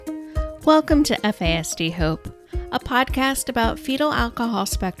Welcome to FASD Hope, a podcast about fetal alcohol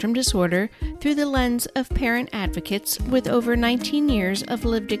spectrum disorder through the lens of parent advocates with over 19 years of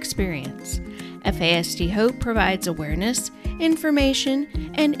lived experience. FASD Hope provides awareness,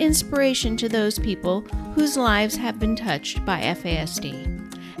 information, and inspiration to those people whose lives have been touched by FASD.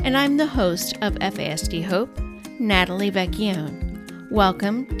 And I'm the host of FASD Hope, Natalie Vecchione.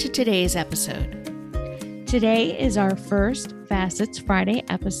 Welcome to today's episode. Today is our first Facets Friday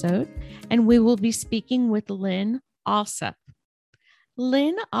episode, and we will be speaking with Lynn Alsup.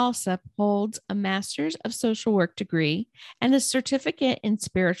 Lynn Alsup holds a Master's of Social Work degree and a certificate in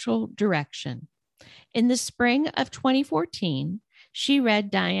spiritual direction. In the spring of 2014, she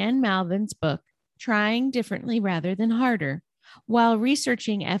read Diane Malvin's book, Trying Differently Rather Than Harder, while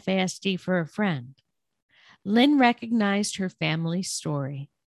researching FASD for a friend. Lynn recognized her family's story.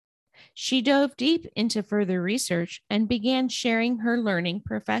 She dove deep into further research and began sharing her learning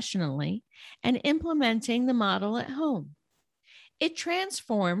professionally and implementing the model at home. It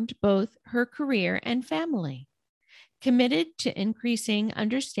transformed both her career and family. Committed to increasing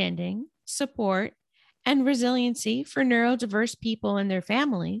understanding, support, and resiliency for neurodiverse people and their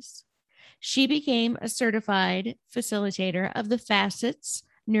families, she became a certified facilitator of the Facets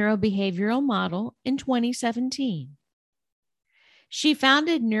neurobehavioral model in 2017. She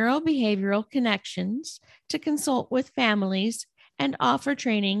founded Neurobehavioral Connections to consult with families and offer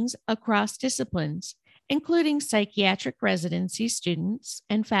trainings across disciplines, including psychiatric residency students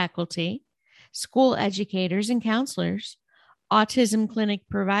and faculty, school educators and counselors, autism clinic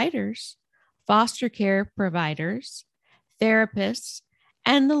providers, foster care providers, therapists,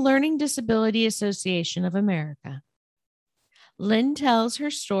 and the Learning Disability Association of America. Lynn tells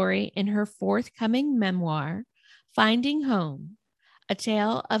her story in her forthcoming memoir, Finding Home, A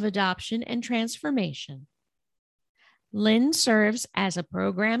Tale of Adoption and Transformation. Lynn serves as a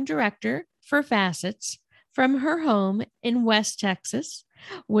program director for Facets from her home in West Texas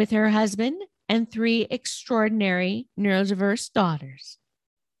with her husband and 3 extraordinary neurodiverse daughters.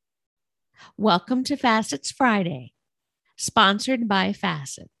 Welcome to Facets Friday, sponsored by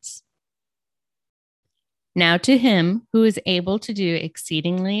Facets. Now to him who is able to do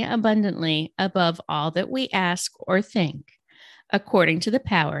exceedingly abundantly above all that we ask or think, according to the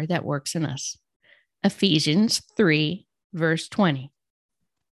power that works in us. Ephesians 3, verse 20.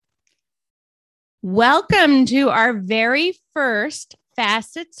 Welcome to our very first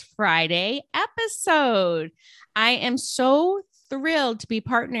Facets Friday episode. I am so thrilled to be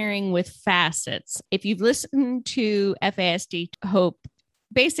partnering with Facets. If you've listened to FASD Hope,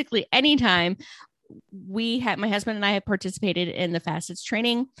 basically anytime, my husband and I have participated in the Facets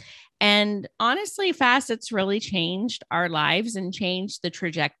training. And honestly, Facets really changed our lives and changed the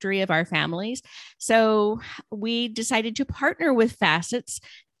trajectory of our families. So we decided to partner with Facets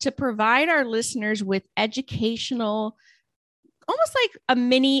to provide our listeners with educational, almost like a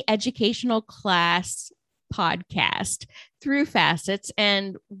mini educational class podcast through Facets.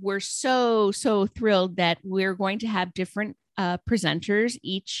 And we're so thrilled that we're going to have different presenters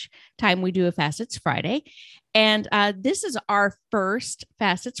each time we do a Facets Friday. And this is our first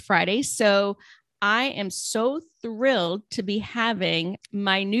Facets Friday. So I am so thrilled to be having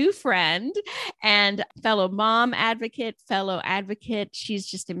my new friend and fellow mom advocate, fellow advocate. She's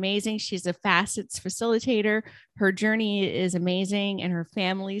just amazing. She's a Facets facilitator. Her journey is amazing, and her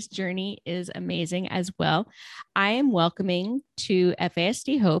family's journey is amazing as well. I am welcoming to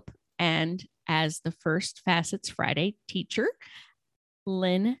FASD Hope, and as the first Facets Friday teacher,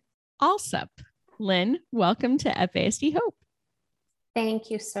 Lynn Alsup. Lynn, welcome to FASD Hope. Thank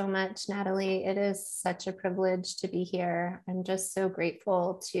you so much, Natalie. It is such a privilege to be here. I'm just so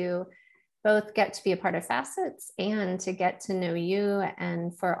grateful to both get to be a part of Facets and to get to know you,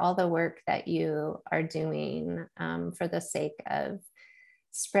 and for all the work that you are doing for the sake of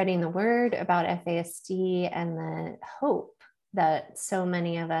spreading the word about FASD and the hope that so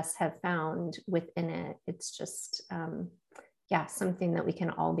many of us have found within it. It's just, something that we can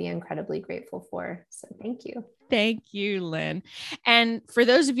all be incredibly grateful for. So thank you. Thank you, Lynn. And for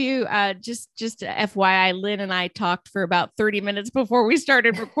those of you, just FYI, Lynn and I talked for about 30 minutes before we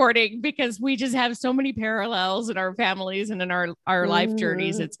started recording because we just have so many parallels in our families and in our life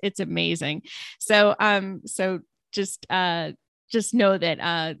journeys. It's amazing. So just know that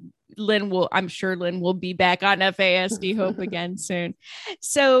I'm sure Lynn will be back on FASD Hope again soon.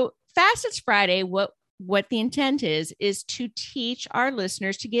 So Facets Friday, what the intent is to teach our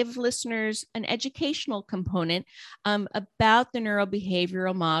listeners, to give listeners an educational component about the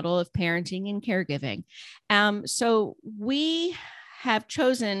neurobehavioral model of parenting and caregiving. So we have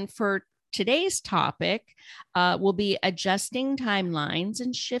chosen for today's topic will be adjusting timelines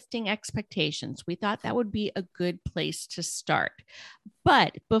and shifting expectations. We thought that would be a good place to start.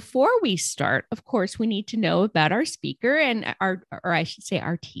 But before we start, of course, we need to know about our speaker and or I should say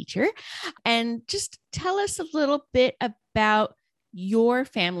our teacher, and just tell us a little bit about your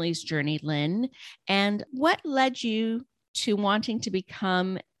family's journey, Lynn, and what led you to wanting to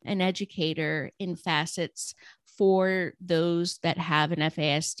become an educator in facets for those that have an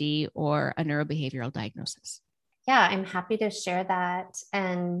FASD or a neurobehavioral diagnosis. Yeah, I'm happy to share that.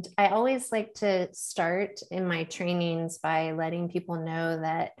 And I always like to start in my trainings by letting people know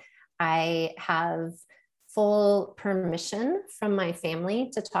that I have full permission from my family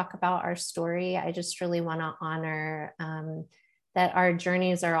to talk about our story. I just really want to honor that our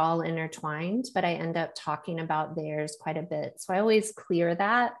journeys are all intertwined, but I end up talking about theirs quite a bit. So I always clear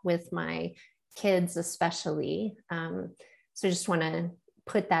that with my kids, especially. So I just want to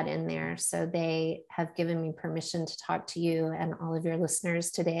put that in there. So they have given me permission to talk to you and all of your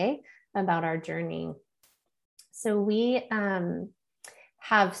listeners today about our journey. So we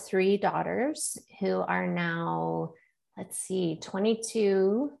have 3 daughters who are now,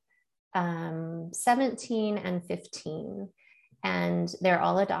 22, 17, and 15. And they're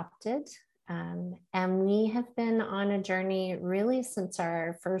all adopted. And we have been on a journey really since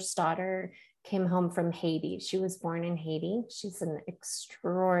our first daughter came home from Haiti. She was born in Haiti. She's an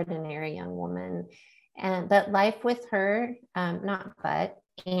extraordinary young woman. But life with her, life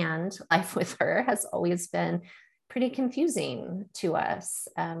with her has always been pretty confusing to us.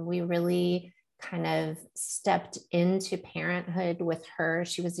 We really kind of stepped into parenthood with her.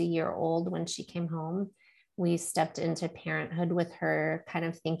 She was a year old when she came home. We stepped into parenthood with her, kind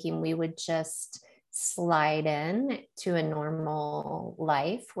of thinking we would just slide in to a normal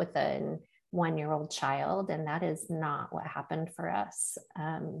life with a 1-year-old child. And that is not what happened for us.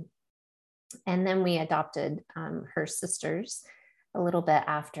 And then we adopted her sisters a little bit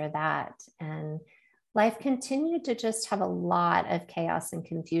after that. And life continued to just have a lot of chaos and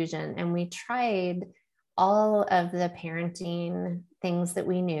confusion. And we tried all of the parenting things that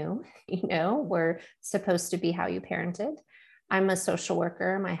we knew, were supposed to be how you parented. I'm a social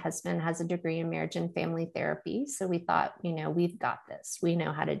worker. My husband has a degree in marriage and family therapy. So we thought, we've got this. We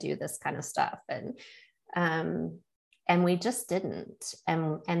know how to do this kind of stuff. And we just didn't.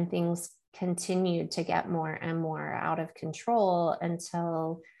 And things continued to get more and more out of control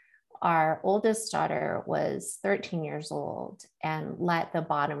until our oldest daughter was 13 years old and the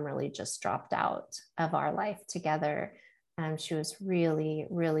bottom really just dropped out of our life together. She was really,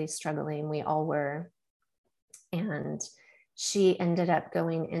 really struggling. We all were. And she ended up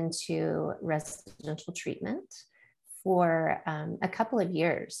going into residential treatment for a couple of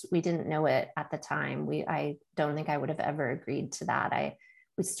years. We didn't know it at the time. I don't think I would have ever agreed to that.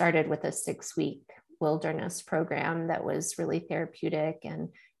 We started with a 6-week wilderness program that was really therapeutic and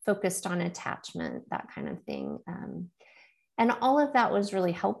focused on attachment, that kind of thing. And all of that was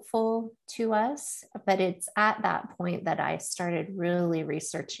really helpful to us. But it's at that point that I started really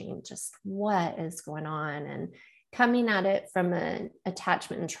researching just what is going on and coming at it from an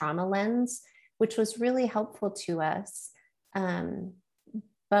attachment and trauma lens, which was really helpful to us.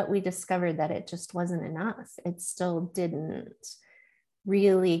 But we discovered that it just wasn't enough. It still didn't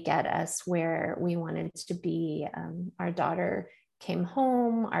really get us where we wanted to be. Our daughter came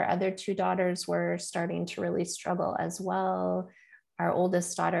home. Our other 2 daughters were starting to really struggle as well. Our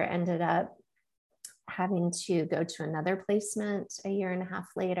oldest daughter ended up having to go to another placement a year and a half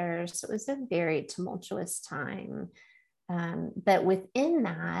later. So it was a very tumultuous time. But within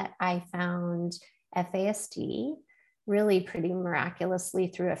that, I found FASD really pretty miraculously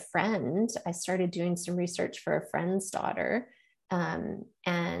through a friend. I started doing some research for a friend's daughter.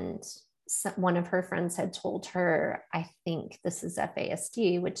 And one of her friends had told her, I think this is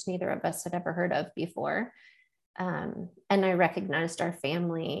FASD, which neither of us had ever heard of before. And I recognized our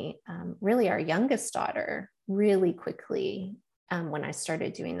family, really our youngest daughter, really quickly when I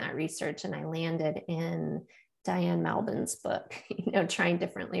started doing that research. And I landed in Diane Malbin's book, Trying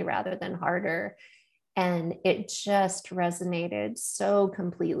Differently Rather Than Harder. And it just resonated so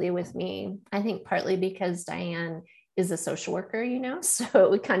completely with me. I think partly because Diane is a social worker, so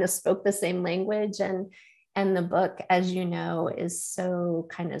we kind of spoke the same language. And the book, as you know, is so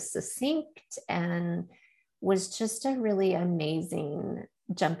kind of succinct and was just a really amazing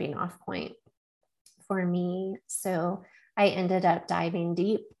jumping off point for me. So I ended up diving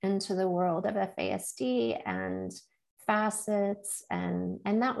deep into the world of FASD and facets. And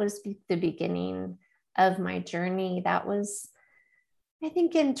that was the beginning of my journey. That was, I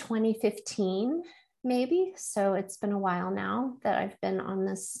think, in 2015, maybe. So it's been a while now that I've been on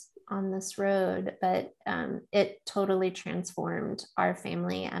this on this road, but it totally transformed our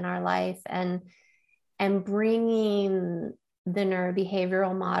family and our life. And bringing the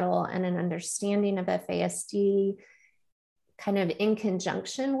neurobehavioral model and an understanding of FASD kind of in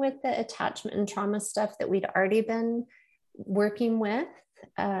conjunction with the attachment and trauma stuff that we'd already been working with,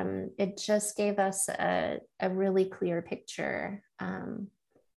 it just gave us a really clear picture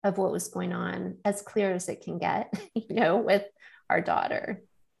of what was going on, as clear as it can get, with our daughter.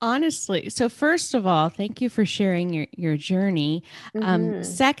 Honestly. So first of all, thank you for sharing your journey.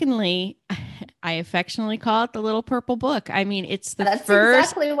 Secondly, I affectionately call it the little purple book. I mean, it's the That's first,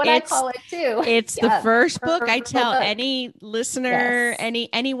 exactly what I call it too. It's the first book I tell book. any listener,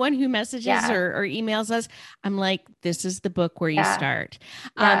 anyone who messages or emails us. I'm like, this is the book where you start.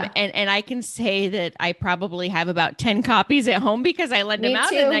 And I can say that I probably have about 10 copies at home because I lend them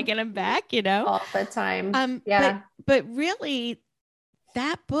out and I get them back, all the time. But really,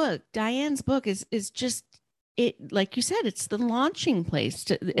 that book, Diane's book, is just it. Like you said, it's the launching place.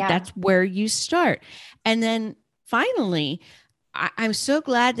 That's where you start. And then finally, I'm so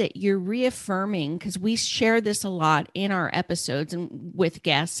glad that you're reaffirming, because we share this a lot in our episodes and with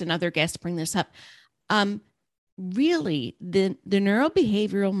guests, and other guests bring this up. Really, the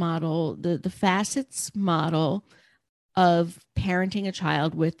neurobehavioral model, the facets model of parenting a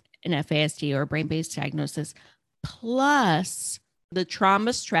child with an FASD or a brain-based diagnosis, plus the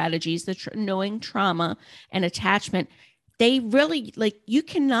trauma strategies, knowing trauma and attachment, they really, you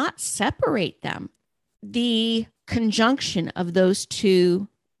cannot separate them. The conjunction of those two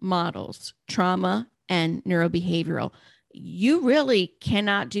models, trauma and neurobehavioral, you really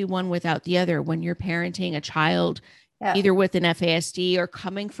cannot do one without the other when you're parenting a child, either with an FASD or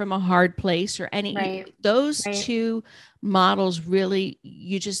coming from a hard place or any, those two models, really,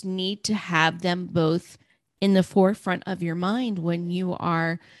 you just need to have them both in the forefront of your mind when you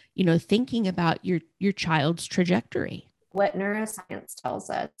are, thinking about your child's trajectory. What neuroscience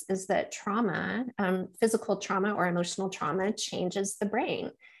tells us is that trauma, physical trauma or emotional trauma, changes the brain.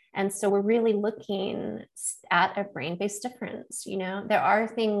 And so we're really looking at a brain-based difference. There are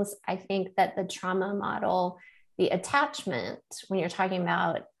things, I think, that the trauma model, the attachment, when you're talking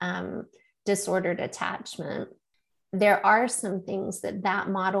about disordered attachment, there are some things that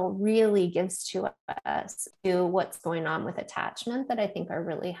model really gives to us to what's going on with attachment that I think are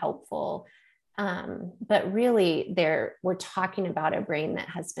really helpful. But really, we're talking about a brain that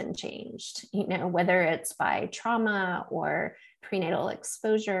has been changed, whether it's by trauma or prenatal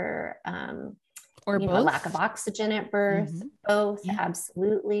exposure, or both. Lack of oxygen at birth, both,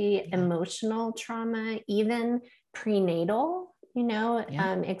 absolutely. Emotional trauma, even prenatal,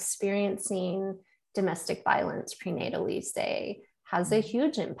 experiencing domestic violence prenatally, say, has a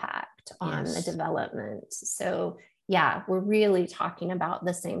huge impact on the development. So we're really talking about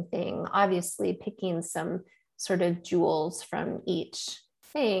the same thing, obviously picking some sort of jewels from each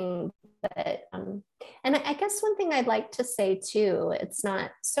thing. But, and I guess one thing I'd like to say too, it's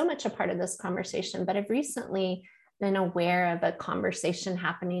not so much a part of this conversation, but I've recently been aware of a conversation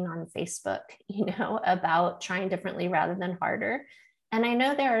happening on Facebook, about trying differently rather than harder. And I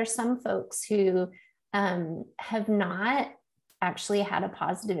know there are some folks who have not actually had a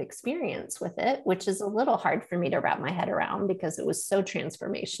positive experience with it, which is a little hard for me to wrap my head around because it was so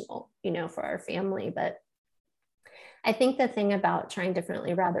transformational, for our family. But I think the thing about trying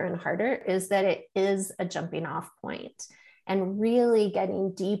differently rather than harder is that it is a jumping off point, and really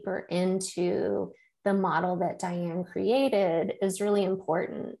getting deeper into the model that Diane created is really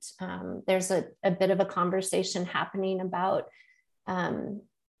important. There's a bit of a conversation happening about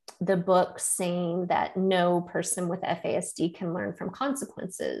the book saying that no person with FASD can learn from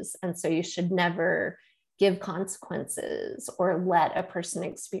consequences. And so you should never give consequences or let a person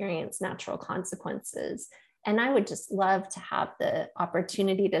experience natural consequences. And I would just love to have the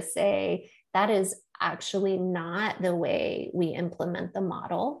opportunity to say that is actually not the way we implement the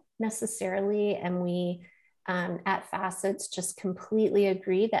model necessarily. And we at Facets just completely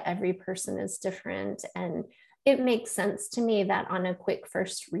agree that every person is different. And it makes sense to me that on a quick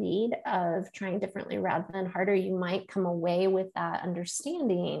first read of trying differently rather than harder, you might come away with that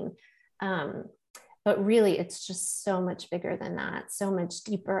understanding. But really, it's just so much bigger than that, so much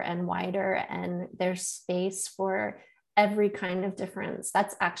deeper and wider. And there's space for every kind of difference.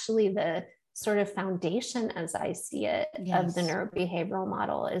 That's actually the sort of foundation, as I see it, of the neurobehavioral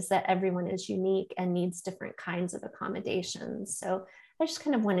model, is that everyone is unique and needs different kinds of accommodations. So I just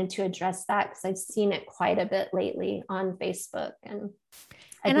kind of wanted to address that because I've seen it quite a bit lately on Facebook, and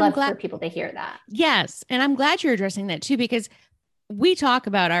I'd love for people to hear that. Yes. And I'm glad you're addressing that too, because we talk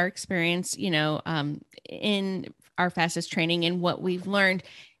about our experience, in our Facets training and what we've learned.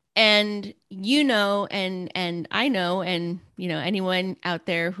 And and I know, and anyone out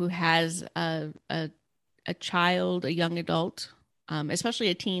there who has a child, a young adult, especially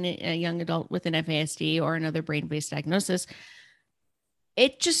a young adult with an FASD or another brain-based diagnosis,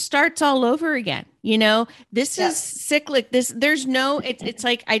 it just starts all over again. This is Yep. cyclic. There's no, it's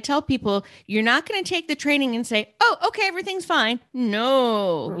like I tell people, you're not going to take the training and say, oh, okay, everything's fine.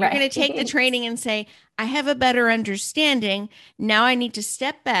 No, you're going to take the Right. training and say, I have a better understanding. Now I need to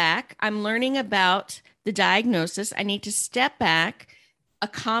step back. I'm learning about the diagnosis. I need to step back,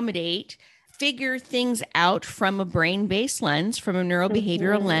 accommodate, figure things out from a brain-based lens, from a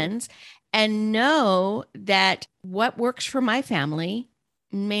neurobehavioral Mhm. lens, and know that what works for my family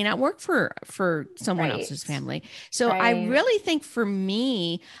may not work for someone Right. else's family. So I Right. really think for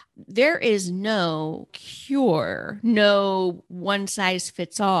me, there is no cure, no one size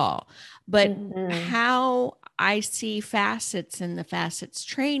fits all. But Mhm. how I see facets in the facets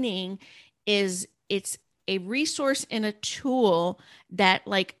training is it's a resource and a tool that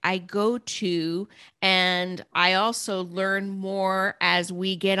like I go to, and I also learn more as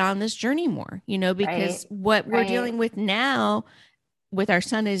we get on this journey more, because Right. what we're Right. dealing with now with our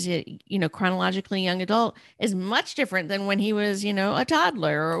son is a chronologically young adult is much different than when he was a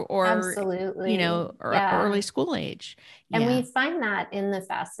toddler or Absolutely. early Yeah. school age. And Yeah. we find that in the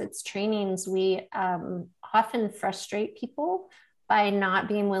facets trainings, we often frustrate people by not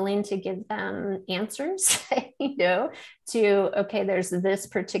being willing to give them answers, to, okay, there's this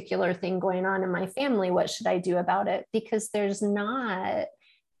particular thing going on in my family. What should I do about it? Because there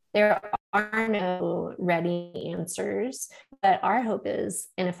are no ready answers. But our hope is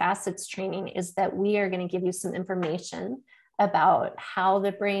in a facets training is that we are going to give you some information about how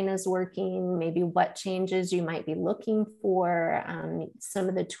the brain is working, maybe what changes you might be looking for, some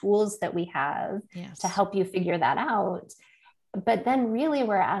of the tools that we have to Yes. help you figure that out. But then really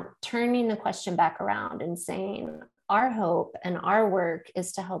we're turning the question back around and saying, our hope and our work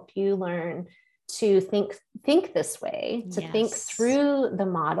is to help you learn to think this way, to think Yes. through the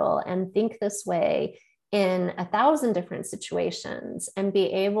model and think this way in 1,000 different situations and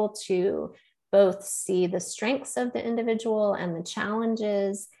be able to both see the strengths of the individual and the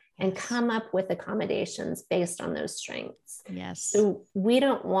challenges and Yes. come up with accommodations based on those strengths. Yes. So we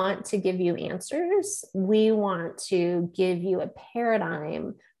don't want to give you answers. We want to give you a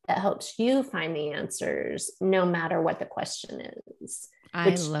paradigm that helps you find the answers no matter what the question is, I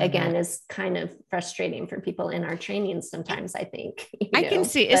which love again that. is kind of frustrating for people in our training sometimes, I think, I can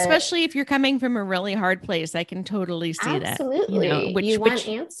see, but especially if you're coming from a really hard place, I can totally see that, absolutely you want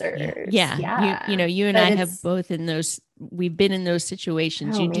yeah, answers. yeah. Yeah. You and But I have it's, both we've been in those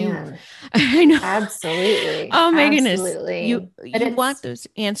situations. oh You do. man, I know. absolutely. Oh my goodness. You, Absolutely. But you want it's, those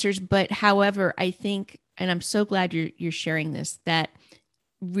answers, but however, I think, and I'm so glad you're sharing this, that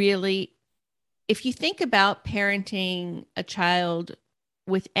really, if you think about parenting a child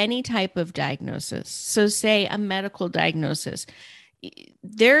with any type of diagnosis, so say a medical diagnosis,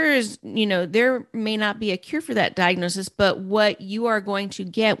 there may not be a cure for that diagnosis, but what you are going to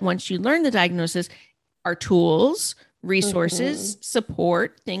get once you learn the diagnosis are tools, resources, mhm,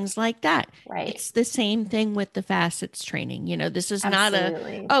 support, things like that. right. It's the same thing with the facets training. This is not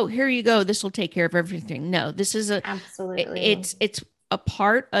Absolutely. oh, here you go, this will take care of everything. No, this is Absolutely. it's a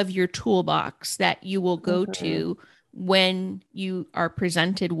part of your toolbox that you will go Mhm. to when you are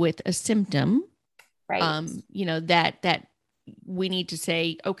presented with a symptom, Right. that we need to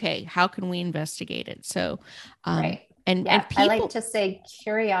say, okay, how can we investigate it? So, Right. and Yeah. I like people, to say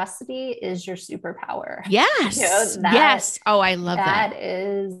curiosity is your superpower. yes, That yes. Oh, I love that. that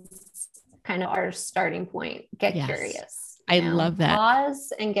is kind of our starting point. Get Yes, curious, I love that.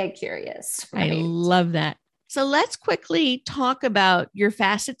 pause and get curious. I Right. love that. So let's quickly talk about your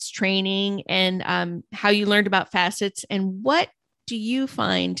facets training and how you learned about facets, and what do you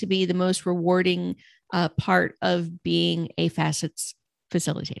find to be the most rewarding part of being a facets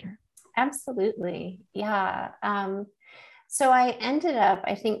facilitator? Absolutely. Yeah. So I ended up,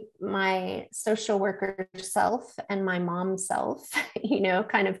 I think my social worker self and my mom self,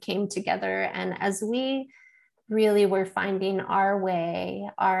 kind of came together. And as we really were finding our way,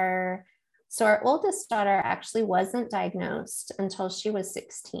 our oldest daughter actually wasn't diagnosed until she was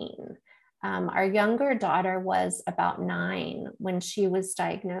 16. Our younger daughter was about 9 when she was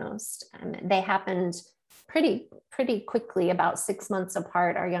diagnosed. They happened pretty quickly, about 6 months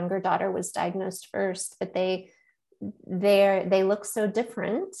apart. Our younger daughter was diagnosed first, but they look so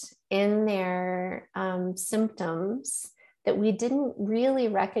different in their symptoms that we didn't really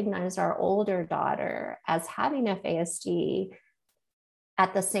recognize our older daughter as having FASD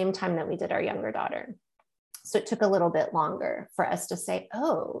at the same time that we did our younger daughter. So it took a little bit longer for us to say,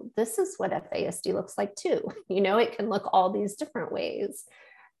 oh, this is what FASD looks like too. It can look all these different ways.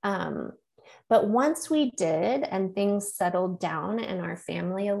 But once we did, and things settled down in our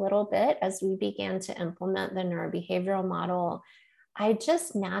family a little bit as we began to implement the neurobehavioral model, I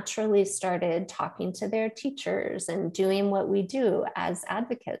just naturally started talking to their teachers and doing what we do as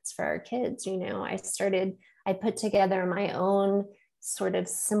advocates for our kids. I put together my own sort of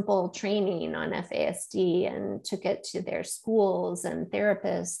simple training on FASD and took it to their schools and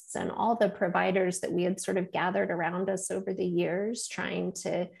therapists and all the providers that we had sort of gathered around us over the years, trying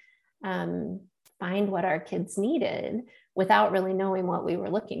to find what our kids needed without really knowing what we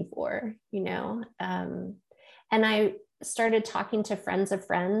were looking for, and I started talking to friends of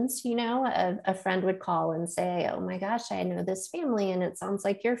friends. A friend would call and say, oh my gosh, I know this family and it sounds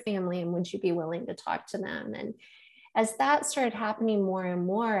like your family, and would you be willing to talk to them? And as that started happening more and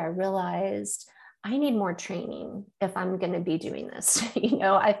more, I realized I need more training if I'm going to be doing this.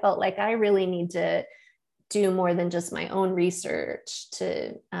 I felt like I really need to do more than just my own research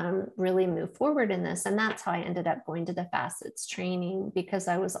to really move forward in this. And that's how I ended up going to the Facets training, because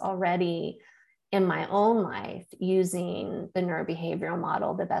I was already in my own life using the neurobehavioral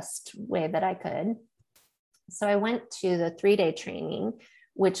model the best way that I could. So I went to the 3-day training,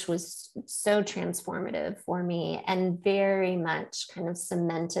 which was so transformative for me and very much kind of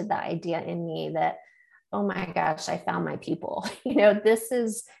cemented the idea in me that, oh my gosh, I found my people. This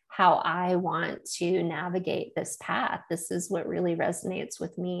is how I want to navigate this path. This is what really resonates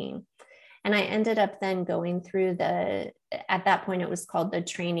with me. And I ended up then going through at that point, it was called the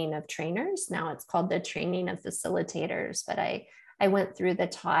training of trainers. Now it's called the training of facilitators. But I went through the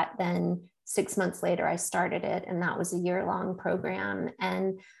taught, then 6 months later, I started it. And that was a year-long program.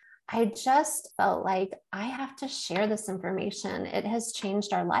 And I just felt like I have to share this information. It has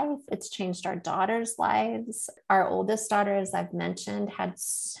changed our life. It's changed our daughters' lives. Our oldest daughter, as I've mentioned, had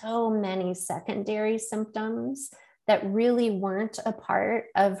so many secondary symptoms that really weren't a part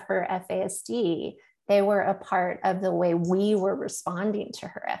of her FASD. They were a part of the way we were responding to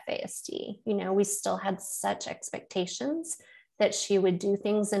her FASD. We still had such expectations that she would do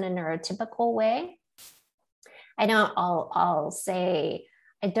things in a neurotypical way. I'll say,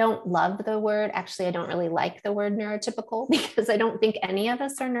 I don't love the word. Actually, I don't really like the word neurotypical, because I don't think any of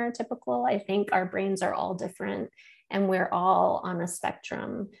us are neurotypical. I think our brains are all different and we're all on a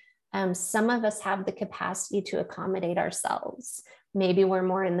spectrum. Some of us have the capacity to accommodate ourselves. Maybe we're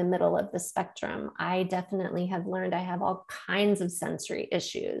more in the middle of the spectrum. I definitely have learned I have all kinds of sensory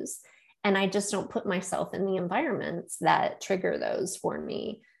issues, and I just don't put myself in the environments that trigger those for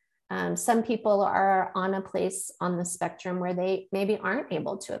me. Some people are on a place on the spectrum where they maybe aren't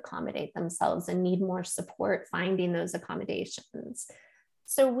able to accommodate themselves and need more support finding those accommodations.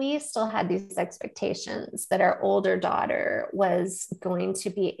 So we still had these expectations that our older daughter was going to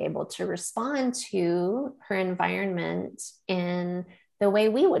be able to respond to her environment in the way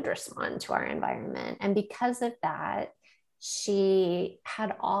we would respond to our environment. And because of that, she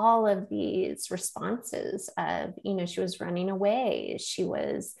had all of these responses of, she was running away. She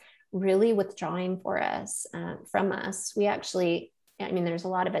was really withdrawing from us. We actually, there's a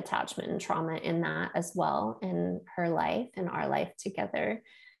lot of attachment and trauma in that as well, in her life and our life together.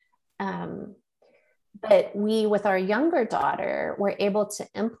 But we, with our younger daughter, were able to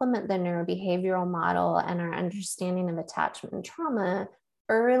implement the neurobehavioral model and our understanding of attachment and trauma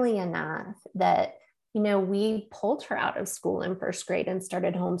early enough that, we pulled her out of school in first grade and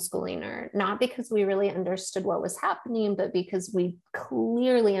started homeschooling her, not because we really understood what was happening, but because we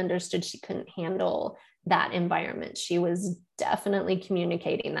clearly understood she couldn't handle that environment. She was definitely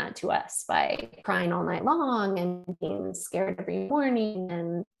communicating that to us by crying all night long and being scared every morning.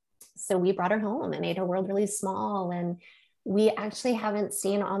 And so we brought her home and made her world really small. And we actually haven't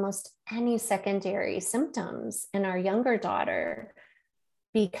seen almost any secondary symptoms in our younger daughter,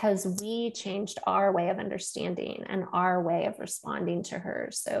 because we changed our way of understanding and our way of responding to her.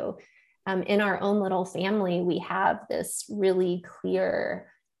 So in our own little family, we have this really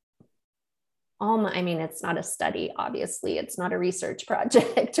clear, it's not a study, obviously, it's not a research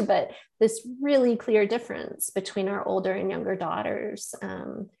project, but this really clear difference between our older and younger daughters,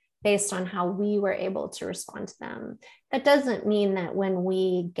 based on how we were able to respond to them. That doesn't mean that when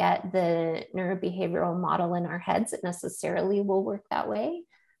we get the neurobehavioral model in our heads, it necessarily will work that way.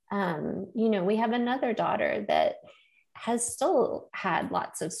 We have another daughter that has still had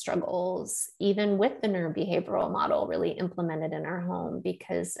lots of struggles, even with the neurobehavioral model really implemented in our home,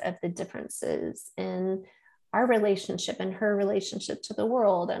 because of the differences in our relationship and her relationship to the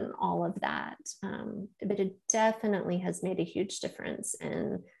world and all of that. But it definitely has made a huge difference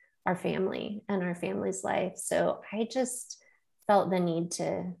in our family and our family's life. So I just felt the need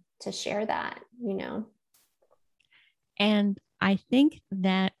to share that, you know. And I think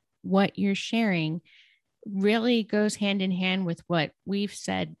that what you're sharing really goes hand in hand with what we've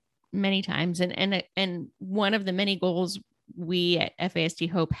said many times. And one of the many goals we at FASD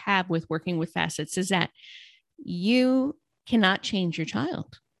Hope have with working with facets is that you cannot change your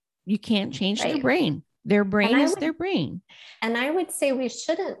child. You can't change their brain. Their brain is their brain. And I would say we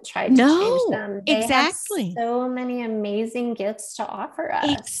shouldn't try to change them. They exactly. have so many amazing gifts to offer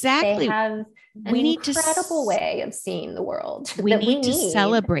us. Exactly. They have an incredible way of seeing the world. We need to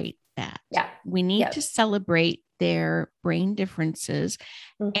celebrate that. Yeah. We need to celebrate their brain differences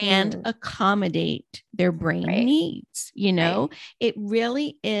and accommodate their brain needs. You know, it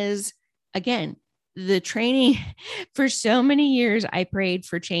really is, again, the training. For so many years, I prayed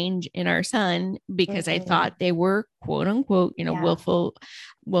for change in our son because I thought they were, quote unquote, you know,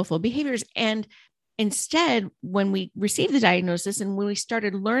 willful behaviors. And instead, when we received the diagnosis and when we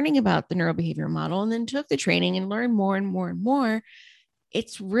started learning about the neurobehavioral model and then took the training and learned more and more and more,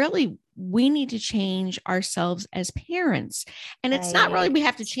 it's really, we need to change ourselves as parents. And it's not really, we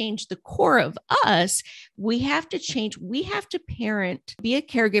have to change the core of us. We have to change, we have to parent, be a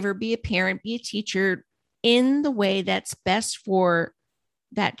caregiver, be a parent, be a teacher in the way that's best for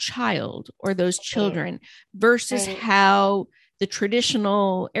that child or those children versus how the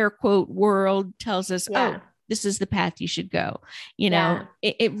traditional air quote world tells us, oh, this is the path you should go. You know,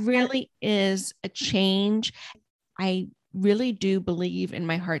 it really is a change. I really do believe in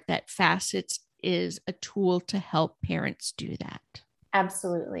my heart that Facets is a tool to help parents do that.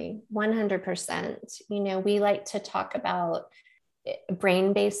 Absolutely. 100%. You know, we like to talk about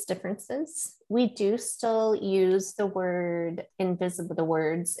brain-based differences. We do still use the words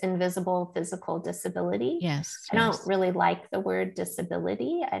invisible physical disability. Yes. I don't really like the word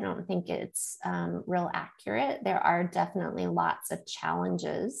disability. I don't think it's real accurate. There are definitely lots of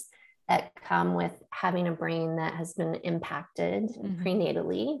challenges that come with having a brain that has been impacted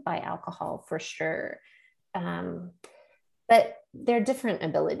prenatally by alcohol, for sure. But they're different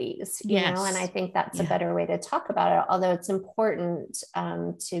abilities, you know, and I think that's a better way to talk about it. Although it's important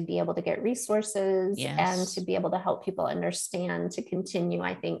to be able to get resources and to be able to help people understand, to continue,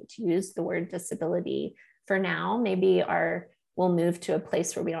 I think, to use the word disability for now. Maybe we'll move to a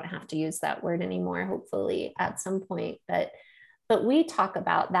place where we don't have to use that word anymore, hopefully at some point. But we talk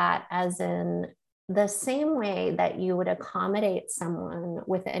about that as in the same way that you would accommodate someone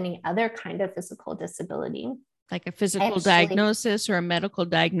with any other kind of physical disability. Like a physical diagnosis or a medical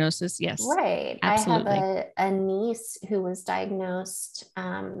diagnosis. Yes. Right. Absolutely. I have a niece who was diagnosed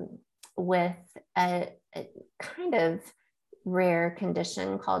with a kind of rare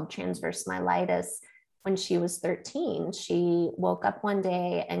condition called transverse myelitis when she was 13. She woke up one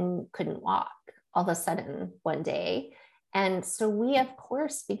day and couldn't walk all of a sudden one day. And so we, of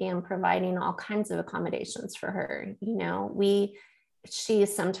course, began providing all kinds of accommodations for her. You know, she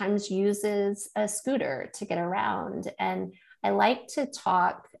sometimes uses a scooter to get around. And I like to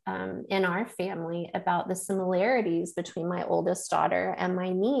talk in our family about the similarities between my oldest daughter and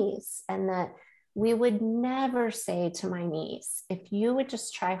my niece, and that we would never say to my niece, if you would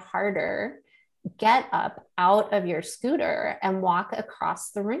just try harder, get up out of your scooter and walk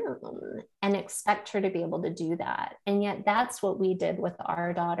across the room, and expect her to be able to do that. And yet that's what we did with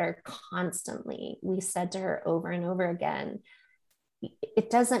our daughter constantly. We said to her over and over again, it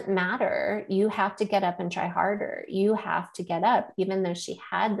doesn't matter. You have to get up and try harder. You have to get up, even though she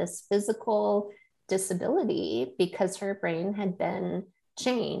had this physical disability because her brain had been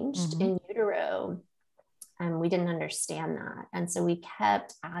changed in utero. And we didn't understand that. And so we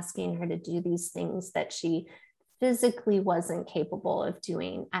kept asking her to do these things that she physically wasn't capable of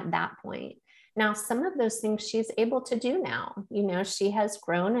doing at that point. Now, some of those things she's able to do now. You know, she has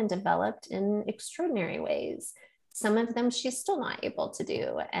grown and developed in extraordinary ways. Some of them she's still not able to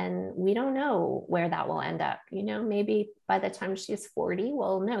do. And we don't know where that will end up. You know, maybe by the time she's 40,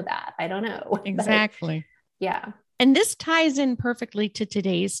 we'll know that. I don't know. Exactly. But, yeah. And this ties in perfectly to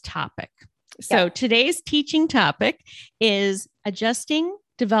today's topic. So today's teaching topic is adjusting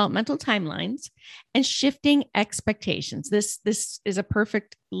developmental timelines and shifting expectations. This is a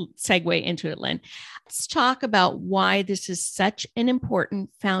perfect segue into it, Lynn. Let's talk about why this is such an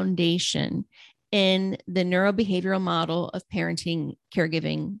important foundation in the neurobehavioral model of parenting,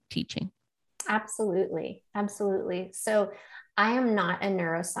 caregiving, teaching. Absolutely. Absolutely. So I am not a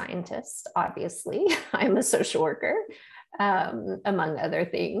neuroscientist, obviously. I'm a social worker, among other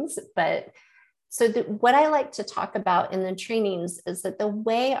things. But So what I like to talk about in the trainings is that the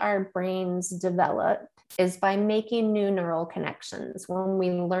way our brains develop is by making new neural connections. When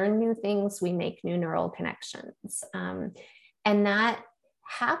we learn new things, we make new neural connections. And that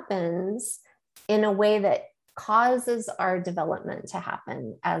happens in a way that causes our development to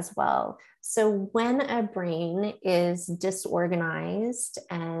happen as well. So when a brain is disorganized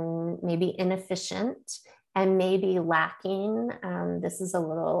and maybe inefficient and maybe lacking, this is a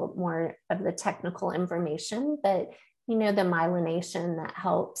little more of the technical information, but the myelination that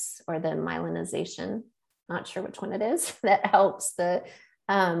helps, or the myelinization, not sure which one it is, that helps the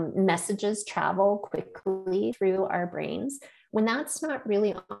messages travel quickly through our brains. When that's not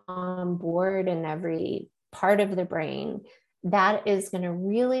really on board in every part of the brain, that is going to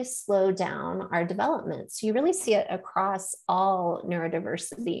really slow down our development. So you really see it across all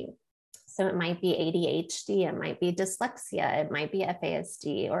neurodiversity. So it might be ADHD, it might be dyslexia, it might be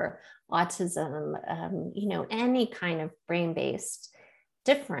FASD or autism, any kind of brain-based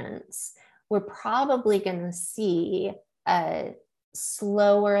difference. We're probably going to see a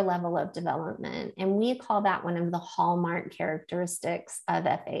slower level of development. And we call that one of the hallmark characteristics of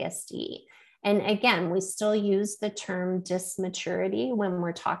FASD. And again, we still use the term dysmaturity when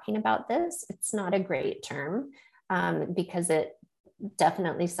we're talking about this. It's not a great term because it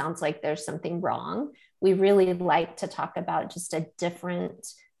definitely sounds like there's something wrong. We really like to talk about just a different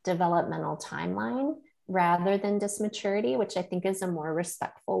developmental timeline rather than dysmaturity, which I think is a more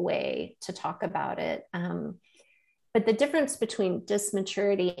respectful way to talk about it. But the difference between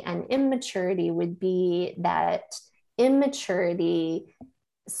dysmaturity and immaturity would be that immaturity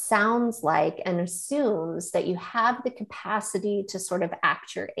sounds like and assumes that you have the capacity to sort of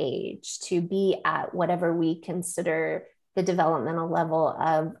act your age, to be at whatever we consider the developmental level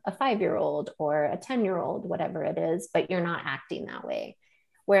of a 5-year-old or a 10-year-old, whatever it is, but you're not acting that way.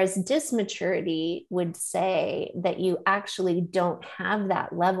 Whereas dysmaturity would say that you actually don't have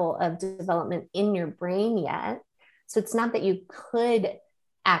that level of development in your brain yet. So it's not that you could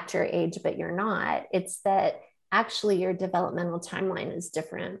act your age, but you're not. It's that actually your developmental timeline is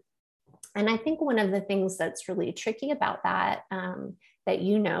different. And I think one of the things that's really tricky about that,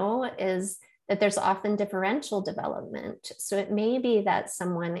 is that there's often differential development. So it may be that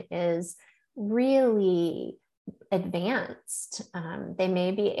someone is really advanced. They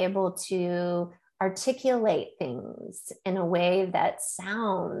may be able to articulate things in a way that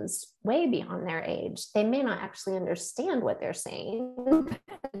sounds way beyond their age. They may not actually understand what they're saying.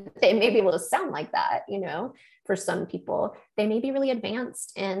 They may be able to sound like that, for some people. They may be really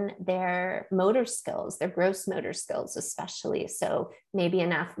advanced in their motor skills, their gross motor skills, especially. So maybe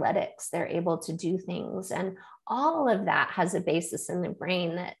in athletics, they're able to do things. And all of that has a basis in the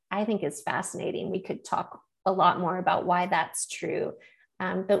brain that I think is fascinating. We could talk a lot more about why that's true.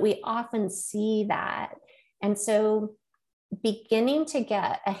 But we often see that. And so beginning to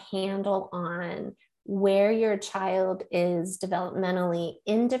get a handle on where your child is developmentally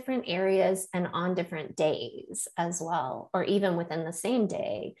in different areas and on different days as well, or even within the same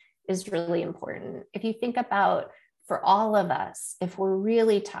day, is really important. If you think about, for all of us, if we're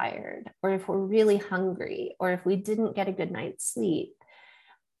really tired, or if we're really hungry, or if we didn't get a good night's sleep,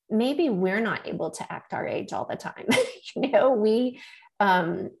 maybe we're not able to act our age all the time. We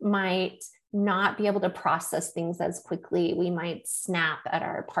might not be able to process things as quickly. We might snap at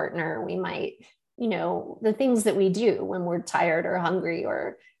our partner. We might, the things that we do when we're tired or hungry,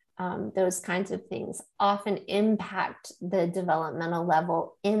 or those kinds of things often impact the developmental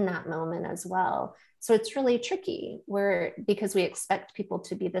level in that moment as well. So it's really tricky because we expect people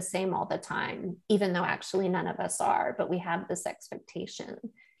to be the same all the time, even though actually none of us are, but we have this expectation.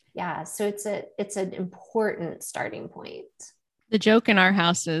 Yeah. So it's an important starting point. The joke in our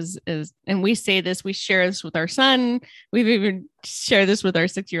house is, and we say this, we share this with our son. We've even shared this with our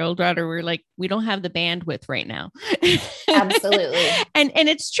 6-year-old daughter. We're like, we don't have the bandwidth right now. Absolutely. And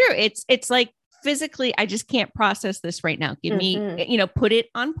it's true. It's like, physically, I just can't process this right now. Give me, put it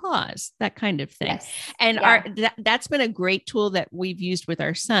on pause, that kind of thing. Yes. And that's been a great tool that we've used with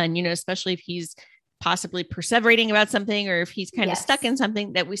our son, especially if he's possibly perseverating about something, or if he's kind of stuck in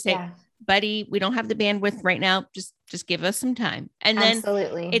something, that we say, buddy, we don't have the bandwidth right now. Just give us some time. And then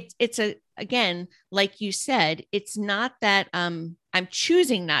it's again, like you said, it's not that, I'm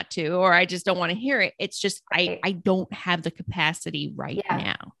choosing not to, or I just don't want to hear it. It's just, I don't have the capacity right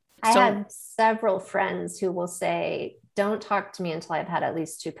now. I have several friends who will say, don't talk to me until I've had at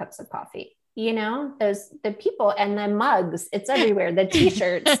least 2 cups of coffee. The people and the mugs, it's everywhere, the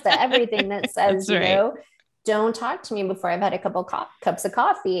t-shirts, the everything that says, don't talk to me before I've had a couple cups of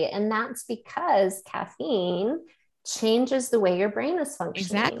coffee. And that's because caffeine changes the way your brain is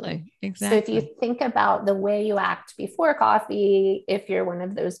functioning. Exactly. So if you think about the way you act before coffee, if you're one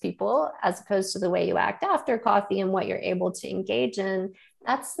of those people, as opposed to the way you act after coffee and what you're able to engage in,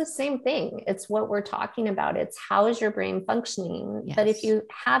 that's the same thing. It's what we're talking about. It's how is your brain functioning? Yes. But if you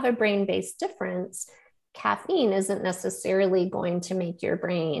have a brain-based difference, caffeine isn't necessarily going to make your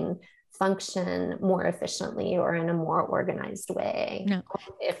brain function more efficiently or in a more organized way. No.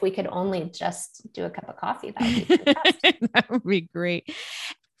 If we could only just do a cup of coffee, that would be fantastic. That would be great.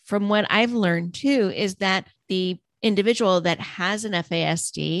 From what I've learned too, is that the individual that has an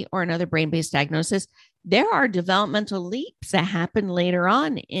FASD or another brain-based diagnosis, there are developmental leaps that happen later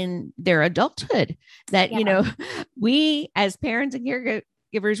on in their adulthood that, you know, we as parents and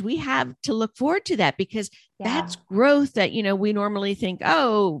caregivers, we have to look forward to that, because that's growth that, you know, we normally think,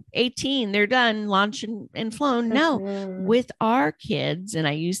 oh, 18, they're done, launched and flown. No, with our kids, and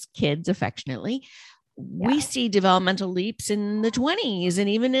I use kids affectionately, we see developmental leaps in the 20s and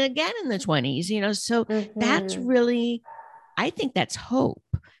even again in the 20s, you know, so that's really, I think that's hope,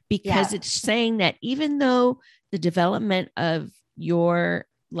 because it's saying that even though the development of your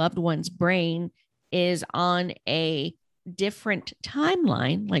loved one's brain is on a different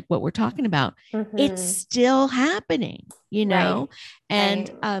timeline, like what we're talking about, it's still happening, you know,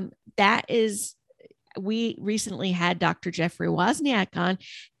 and that is, we recently had Dr. Jeffrey Wozniak on,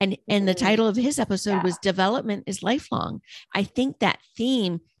 and the title of his episode was Development is Lifelong. I think that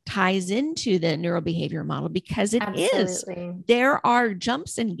theme ties into the neurobehavioral model, because it is. There are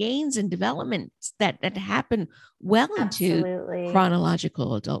jumps and gains and developments that happen well into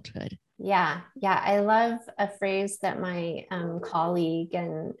chronological adulthood. Yeah. I love a phrase that my colleague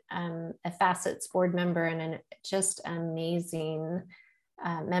and a Facets board member and an just amazing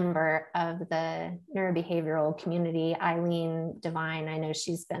member of the neurobehavioral community, Eileen Devine. I know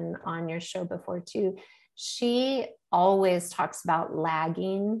she's been on your show before too. She always talks about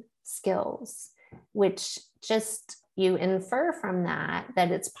lagging skills, which just you infer from that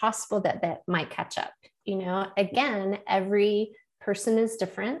it's possible that might catch up. You know, again, every person is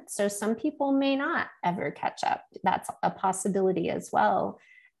different. So some people may not ever catch up. That's a possibility as well.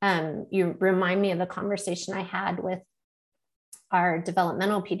 You remind me of a conversation I had with our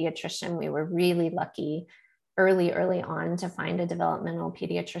developmental pediatrician. We were really lucky early on to find a developmental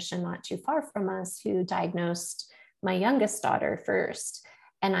pediatrician not too far from us who diagnosed my youngest daughter first.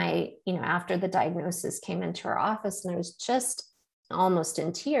 And I, you know, after the diagnosis, came into her office and I was just almost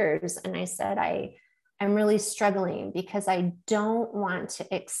in tears. And I said, I'm really struggling because I don't want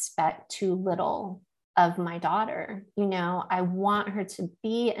to expect too little of my daughter. You know, I want her to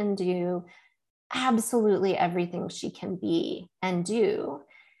be and do absolutely everything she can be and do.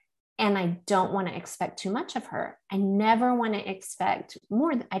 And I don't want to expect too much of her. I never want to expect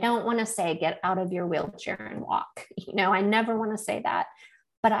more. I don't want to say, get out of your wheelchair and walk. You know, I never want to say that,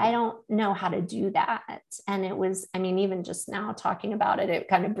 but I don't know how to do that. And it was, I mean, even just now talking about it, it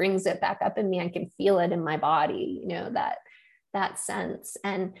kind of brings it back up in me. I can feel it in my body, you know, that sense.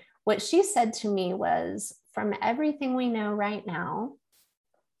 And what she said to me was, from everything we know right now,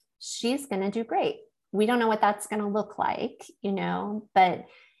 she's going to do great. We don't know what that's going to look like, you know, but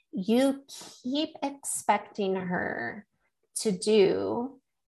you keep expecting her to do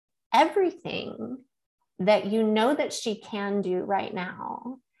everything that you know that she can do right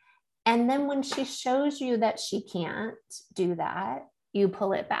now. And then when she shows you that she can't do that, you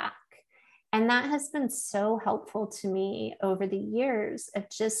pull it back. And that has been so helpful to me over the years of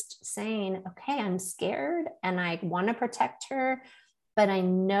just saying, okay, I'm scared and I want to protect her, but I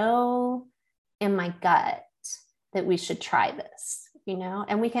know in my gut that we should try this, you know,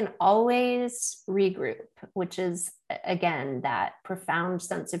 and we can always regroup, which is, again, that profound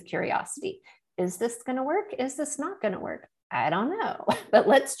sense of curiosity. Is this going to work? Is this not going to work? I don't know, but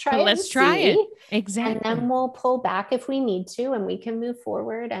let's try it. Let's try it. Exactly. And then we'll pull back if we need to, and we can move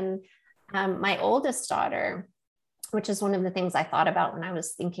forward. And my oldest daughter, which is one of the things I thought about when I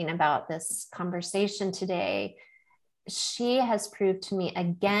was thinking about this conversation today, she has proved to me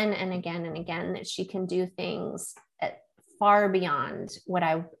again and again and again that she can do things far beyond what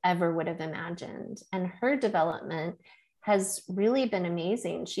I ever would have imagined. And her development has really been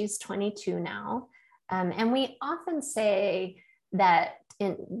amazing. She's 22 now. And we often say that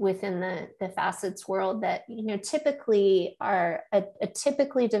within the Facets world that, you know, typically a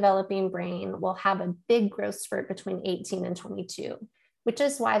typically developing brain will have a big growth spurt between 18 and 22, which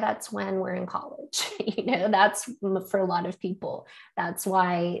is why that's when we're in college. You know, that's for a lot of people. That's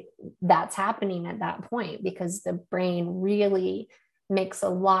why that's happening at that point, because the brain really makes a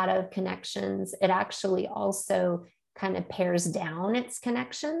lot of connections. It actually also kind of pares down its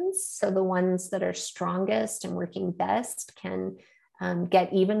connections. So the ones that are strongest and working best can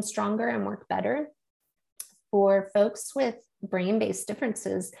get even stronger and work better. For folks with brain-based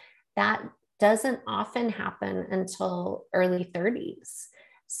differences, that doesn't often happen until early 30s.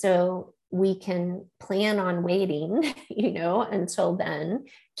 So we can plan on waiting, until then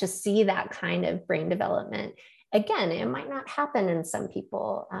to see that kind of brain development. Again, it might not happen in some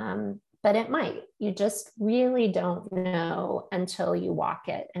people, but it might. You just really don't know until you walk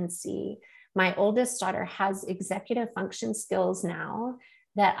it and see. My oldest daughter has executive function skills now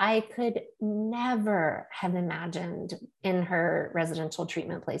that I could never have imagined in her residential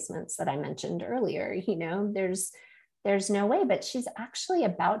treatment placements that I mentioned earlier. There's no way, but she's actually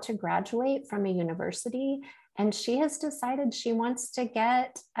about to graduate from a university, and she has decided she wants to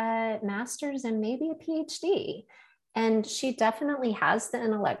get a master's and maybe a PhD. And she definitely has the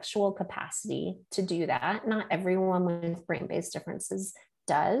intellectual capacity to do that. Not everyone with brain-based differences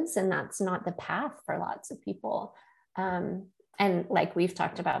does, and that's not the path for lots of people. And like we've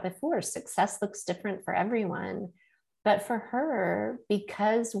talked about before, success looks different for everyone. But for her,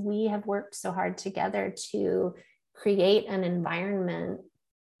 because we have worked so hard together to create an environment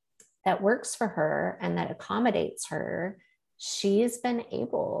that works for her and that accommodates her, she's been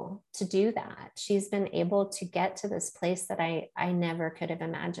able to do that. She's been able to get to this place that I never could have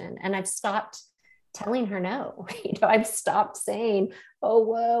imagined. And I've stopped telling her no. I've stopped saying, oh,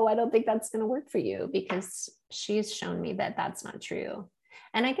 whoa, I don't think that's going to work for you, because she's shown me that that's not true.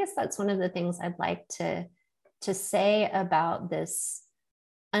 And I guess that's one of the things I'd like to say about this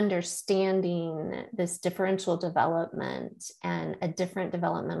understanding this differential development and a different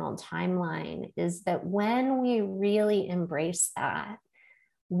developmental timeline, is that when we really embrace that,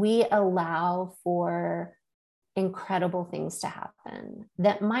 we allow for incredible things to happen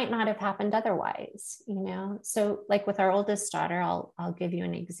that might not have happened otherwise. So like with our oldest daughter, I'll give you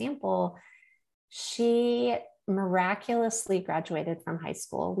an example. She miraculously graduated from high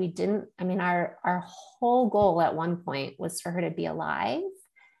school. Our whole goal at one point was for her to be alive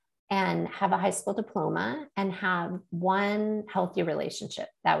and have a high school diploma and have one healthy relationship.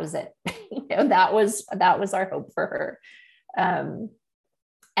 That was it. That was our hope for her.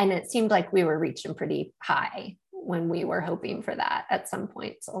 And it seemed like we were reaching pretty high when we were hoping for that at some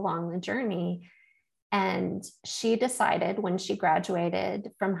points along the journey. And she decided when she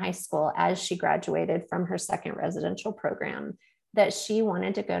graduated from high school, as she graduated from her second residential program, that she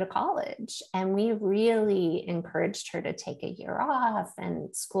wanted to go to college. And we really encouraged her to take a year off,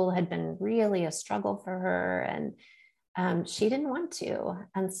 and school had been really a struggle for her. And she didn't want to.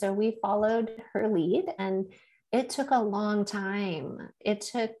 And so we followed her lead, and it took a long time. It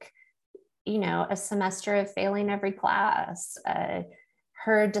took, a semester of failing every class,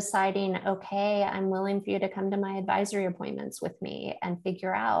 her deciding, okay, I'm willing for you to come to my advisory appointments with me and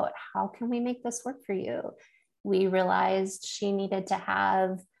figure out, how can we make this work for you? We realized she needed to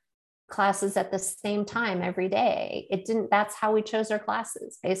have classes at the same time every day. That's how we chose her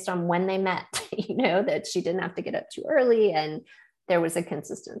classes, based on when they met, that she didn't have to get up too early and there was a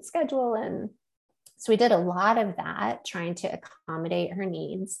consistent schedule. And so we did a lot of that, trying to accommodate her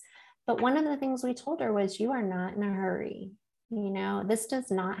needs. But one of the things we told her was, you are not in a hurry. This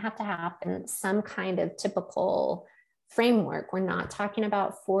does not have to happen some kind of typical framework. We're not talking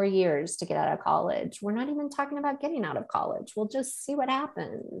about 4 years to get out of college. We're not even talking about getting out of college. We'll just see what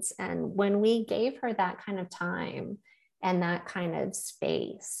happens. And when we gave her that kind of time and that kind of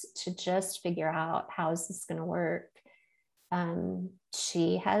space to just figure out, how is this going to work,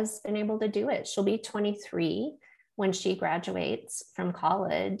 she has been able to do it. She'll be 23 when she graduates from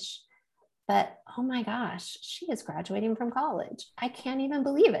college. But oh my gosh, she is graduating from college. I can't even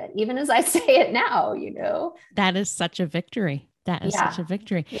believe it, even as I say it now, That is such a victory. That is such a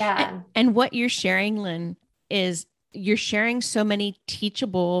victory. Yeah. And what you're sharing, Lynn, is you're sharing so many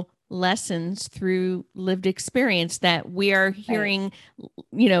teachable lessons through lived experience that we are hearing,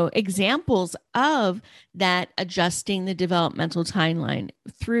 examples of that, adjusting the developmental timeline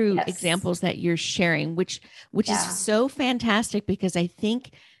through examples that you're sharing, which is so fantastic, because I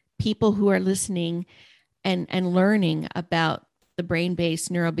think people who are listening and learning about the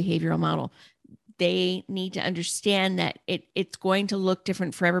brain-based neurobehavioral model, they need to understand that it's going to look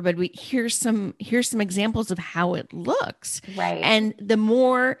different for everybody. Here's some examples of how it looks. Right. And the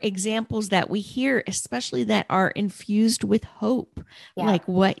more examples that we hear, especially that are infused with hope, like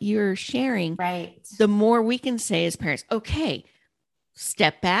what you're sharing, right, the more we can say as parents, okay,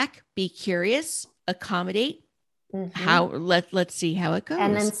 step back, be curious, accommodate, Mhm. Let's see how it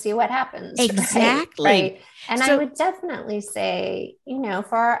And then goes. see what happens. Right. Exactly. Right. And I So, would definitely say,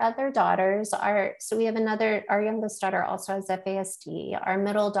 for our other daughters, so we have our youngest daughter also has FASD. Our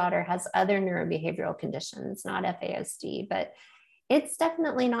middle daughter has other neurobehavioral conditions, not FASD, but it's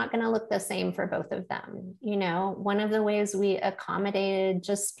definitely not going to look the same for both of them. One of the ways we accommodated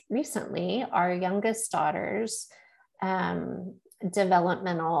just recently our youngest daughter's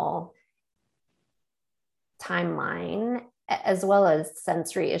developmental timeline, as well as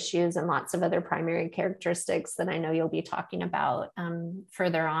sensory issues and lots of other primary characteristics that I know you'll be talking about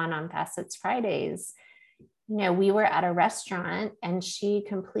further on Facets Fridays. We were at a restaurant and she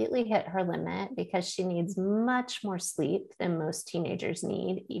completely hit her limit because she needs much more sleep than most teenagers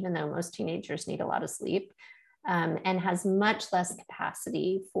need, even though most teenagers need a lot of sleep, and has much less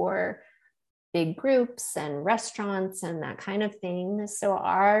capacity for big groups and restaurants and that kind of thing. So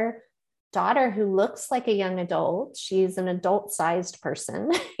our daughter, who looks like a young adult, she's an adult-sized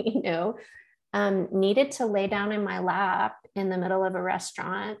person, needed to lay down in my lap in the middle of a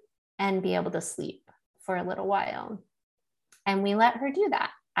restaurant and be able to sleep for a little while. And we let her do that.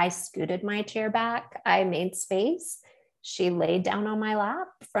 I scooted my chair back. I made space. She laid down on my lap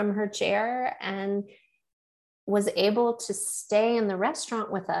from her chair and was able to stay in the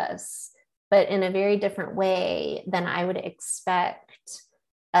restaurant with us, but in a very different way than I would expect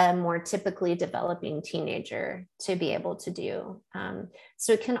a more typically developing teenager to be able to do.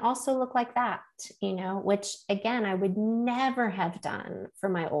 So it can also look like that, which again, I would never have done for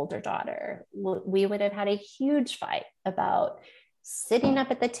my older daughter. We would have had a huge fight about sitting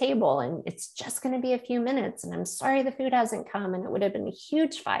up at the table and it's just going to be a few minutes and I'm sorry the food hasn't come, and it would have been a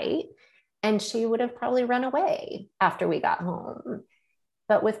huge fight and she would have probably run away after we got home.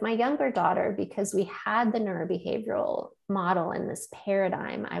 But with my younger daughter, because we had the neurobehavioral model in this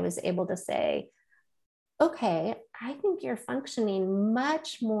paradigm, I was able to say, okay, I think you're functioning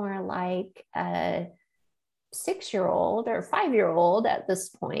much more like a 6-year-old or 5-year-old at this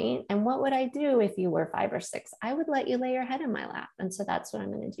point. And what would I do if you were 5 or 6? I would let you lay your head in my lap. And so that's what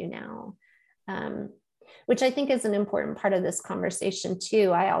I'm going to do now. Which I think is an important part of this conversation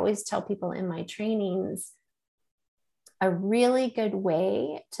too. I always tell people in my trainings, a really good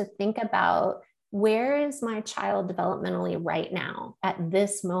way to think about where is my child developmentally right now at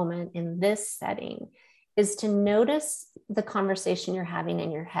this moment in this setting is to notice the conversation you're having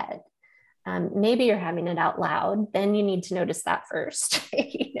in your head. Maybe you're having it out loud, then you need to notice that first,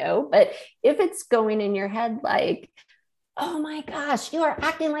 but if it's going in your head like, oh my gosh, you are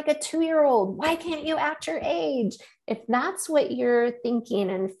acting like a 2-year-old. Why can't you act your age? If that's what you're thinking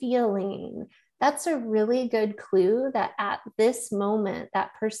and feeling, that's a really good clue that at this moment,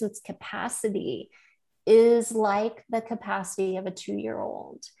 that person's capacity is like the capacity of a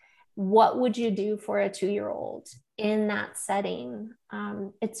 2-year-old. What would you do for a 2-year-old in that setting?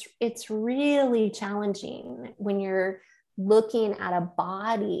 It's really challenging when you're looking at a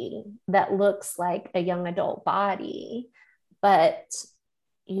body that looks like a young adult body, but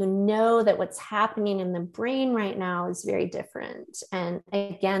that what's happening in the brain right now is very different. And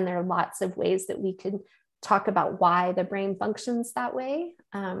again, there are lots of ways that we could talk about why the brain functions that way.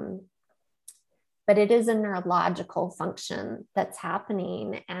 But it is a neurological function that's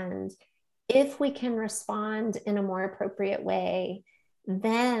happening. And if we can respond in a more appropriate way,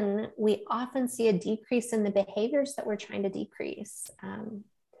 then we often see a decrease in the behaviors that we're trying to decrease. And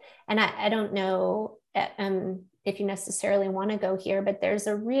I don't know if you necessarily want to go here, but there's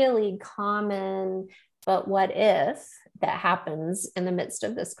a really common, but what if that happens in the midst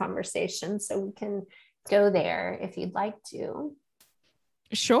of this conversation. So we can go there if you'd like to.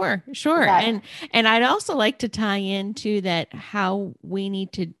 Sure. And I'd also like to tie into that how we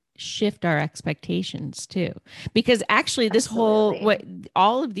need to shift our expectations too, because actually this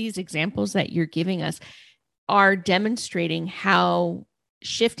all of these examples that you're giving us are demonstrating how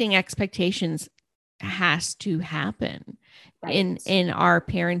shifting expectations has to happen in our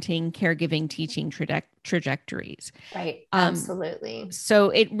parenting, caregiving, teaching trajectories. Right. Absolutely. So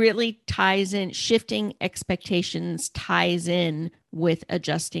it really ties in, shifting expectations ties in with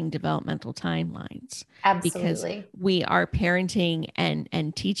adjusting developmental timelines. Absolutely. Because we are parenting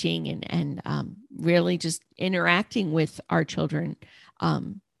and teaching and really just interacting with our children,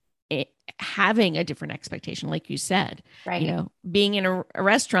 having a different expectation, like you said, right. Being in a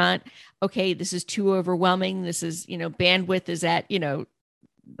restaurant, okay, this is too overwhelming. This is, bandwidth is at,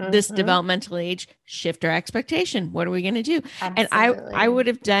 this developmental age, shift our expectation. What are we going to do? Absolutely. And I would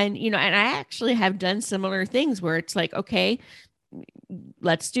have done, and I actually have done similar things where it's like, okay,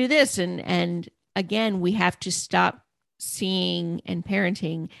 let's do this. And again, we have to stop seeing and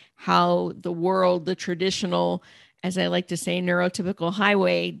parenting how the world, the traditional, as I like to say, neurotypical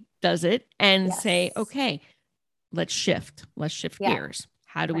highway does it, and say, Yes. okay, let's shift Yeah. gears.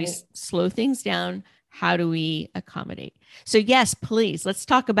 How do we Right. slow things down? How do we accommodate? So yes, please, let's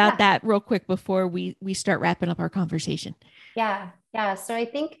talk about Yeah. that real quick before we start wrapping up our conversation. Yeah. Yeah. So I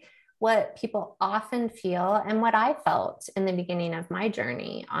think what people often feel and what I felt in the beginning of my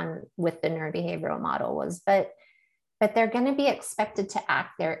journey on with the neurobehavioral model was, but they're going to be expected to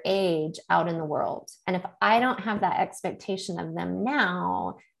act their age out in the world. And if I don't have that expectation of them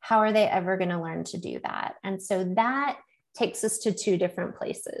now, how are they ever going to learn to do that? And so that takes us to two different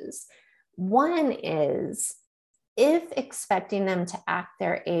places. One is, if expecting them to act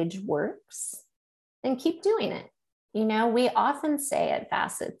their age works, then keep doing it. You know, we often say at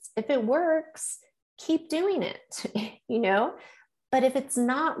Facets, if it works, keep doing it, you know, but if it's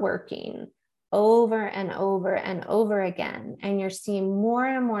not working over and over and over again, and you're seeing more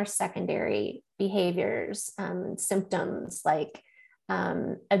and more secondary behaviors, symptoms like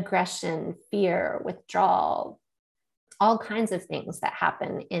aggression, fear, withdrawal, all kinds of things that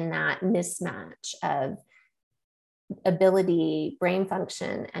happen in that mismatch of ability, brain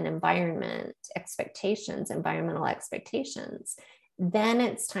function, and environmental expectations, then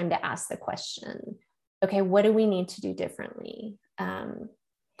it's time to ask the question, okay, what do we need to do differently?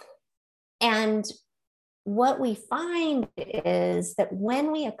 And what we find is that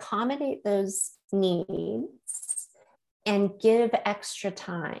when we accommodate those needs and give extra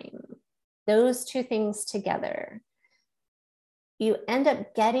time, those two things together, you end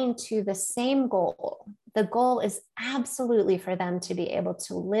up getting to the same goal. The goal is absolutely for them to be able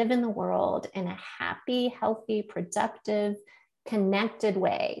to live in the world in a happy, healthy, productive, connected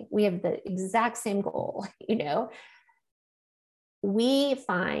way. We have the exact same goal, you know. We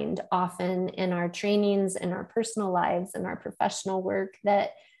find often in our trainings, in our personal lives, in our professional work,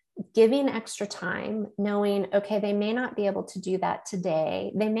 that giving extra time, knowing, okay, they may not be able to do that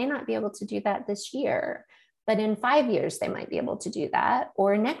today, they may not be able to do that this year, but in 5 years, they might be able to do that,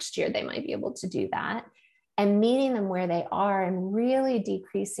 or next year, they might be able to do that. And meeting them where they are and really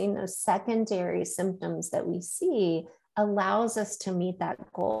decreasing those secondary symptoms that we see allows us to meet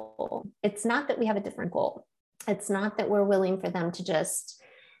that goal. It's not that we have a different goal. It's not that we're willing for them to just,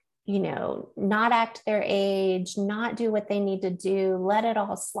 you know, not act their age, not do what they need to do, let it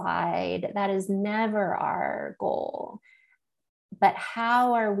all slide. That is never our goal. But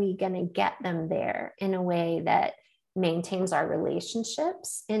how are we going to get them there in a way that maintains our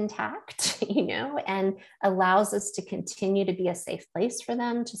relationships intact, you know, and allows us to continue to be a safe place for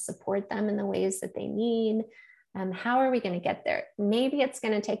them, to support them in the ways that they need? How are we going to get there? Maybe it's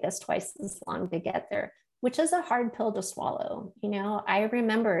going to take us twice as long to get there, which is a hard pill to swallow. You know, I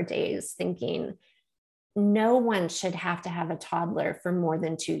remember days thinking, no one should have to have a toddler for more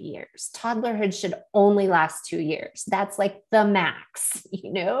than 2 years. Toddlerhood should only last 2 years. That's like the max,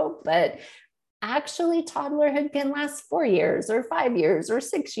 you know, but actually toddlerhood can last 4 years or 5 years or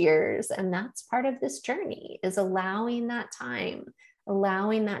 6 years. And that's part of this journey, is allowing that time,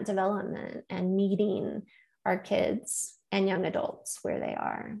 allowing that development, and meeting our kids and young adults where they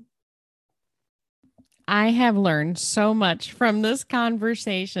are. I have learned so much from this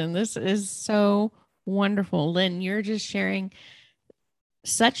conversation. This is so wonderful. Lynn, you're just sharing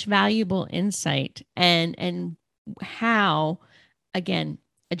such valuable insight and how, again,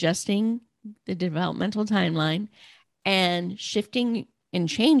 adjusting the developmental timeline and shifting and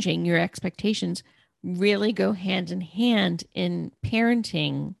changing your expectations really go hand in hand in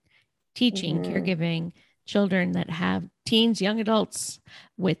parenting, teaching, caregiving children that have teens, young adults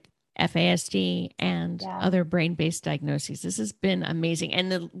with FASD and other brain-based diagnoses. This has been amazing.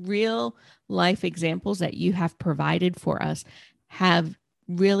 And the real life examples that you have provided for us have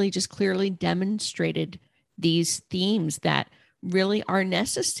really just clearly demonstrated these themes that really are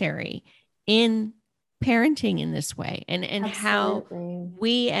necessary in parenting in this way. And how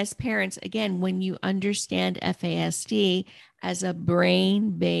we as parents, again, when you understand FASD as a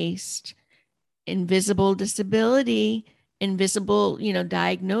brain-based invisible disability, invisible, you know,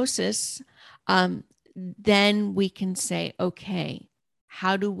 diagnosis, then we can say, okay,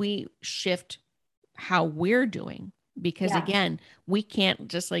 how do we shift how we're doing? Because again, we can't,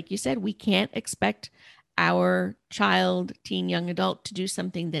 just like you said, we can't expect our child, teen, young adult to do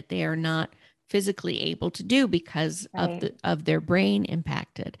something that they are not physically able to do because of their brain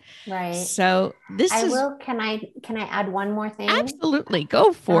impacted. Right. So this can I add one more thing? Absolutely.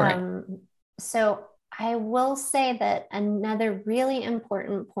 Go for it. So I will say that another really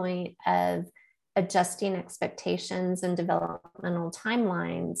important point of adjusting expectations and developmental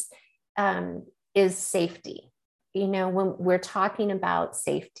timelines is safety. when we're talking about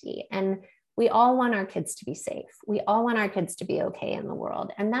safety, and we all want our kids to be safe. We all want our kids to be okay in the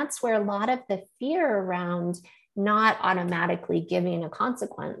world. And that's where a lot of the fear around not automatically giving a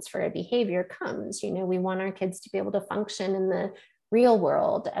consequence for a behavior comes. We want our kids to be able to function in the real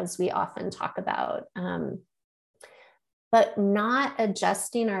world, as we often talk about. But not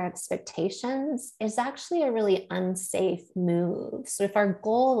adjusting our expectations is actually a really unsafe move. So if our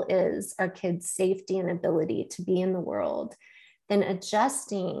goal is our kids' safety and ability to be in the world, then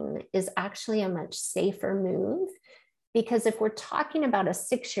adjusting is actually a much safer move. Because if we're talking about a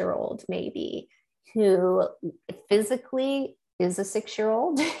 6-year-old maybe who physically is a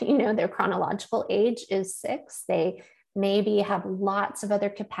 6-year-old, their chronological age is 6, they maybe have lots of other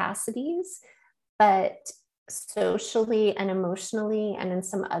capacities, but socially and emotionally and in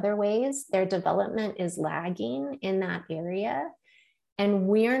some other ways, their development is lagging in that area. And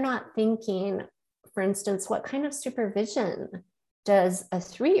we're not thinking, for instance, what kind of supervision does a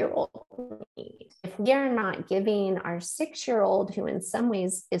 3-year-old need? If we are not giving our 6-year-old, who in some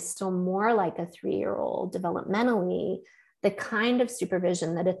ways is still more like a 3-year-old developmentally, the kind of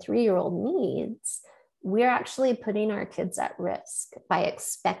supervision that a 3-year-old needs, we're actually putting our kids at risk by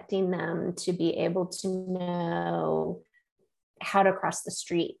expecting them to be able to know how to cross the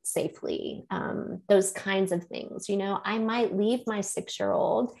street safely, those kinds of things. I might leave my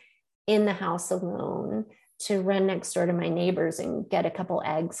 6-year-old in the house alone to run next door to my neighbors and get a couple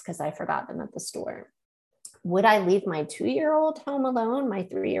eggs because I forgot them at the store. Would I leave my 2-year-old home alone, my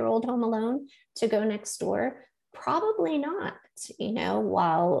 3-year-old home alone to go next door? Probably not,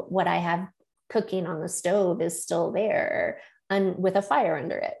 while what I have cooking on the stove is still there and with a fire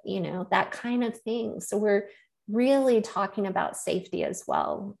under it, that kind of thing. So we're really talking about safety as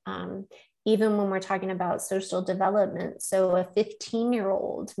well. Even when we're talking about social development. So a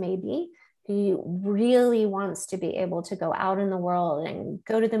 15-year-old maybe who really wants to be able to go out in the world and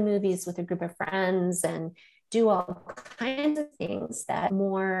go to the movies with a group of friends and do all kinds of things that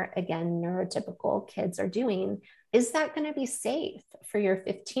more, again, neurotypical kids are doing. Is that going to be safe for your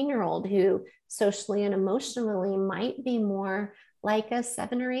 15-year-old who socially and emotionally might be more like a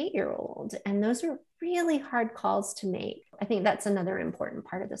 7 or 8-year-old? And those are really hard calls to make. I think that's another important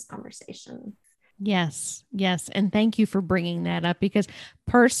part of this conversation. Yes, yes. And thank you for bringing that up, because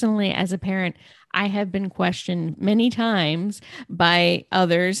personally, as a parent, I have been questioned many times by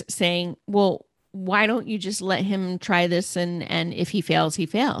others saying, well, why don't you just let him try this? And if he fails, he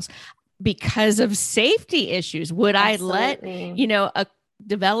fails. Because of safety issues. Would Absolutely. I let, a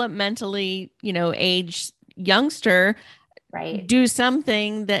developmentally, age youngster do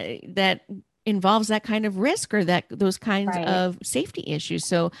something that involves that kind of risk or those kinds of safety issues?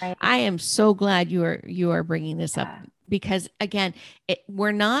 So I am so glad you are bringing this up, because again,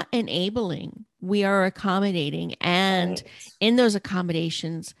 we're not enabling, we are accommodating. And in those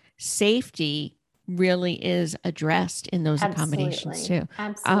accommodations, safety really is addressed in those accommodations too.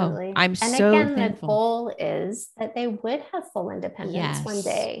 Absolutely. Oh, I'm so again, thankful. The goal is that they would have full independence one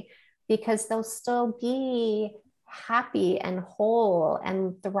day, because they'll still be happy and whole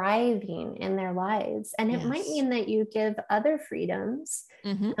and thriving in their lives. And it might mean that you give other freedoms.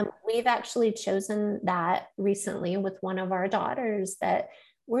 We've actually chosen that recently with one of our daughters, that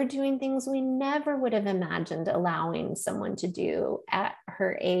we're doing things we never would have imagined allowing someone to do at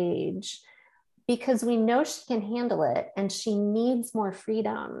her age, because we know she can handle it and she needs more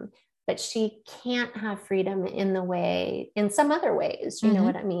freedom, but she can't have freedom in some other ways. You know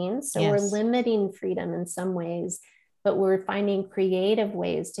what I mean? So we're limiting freedom in some ways, but we're finding creative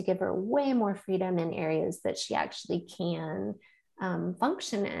ways to give her way more freedom in areas that she actually can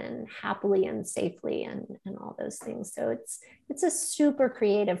function in happily and safely and all those things. So it's a super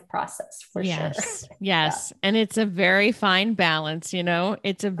creative process for sure. Yes. And it's a very fine balance,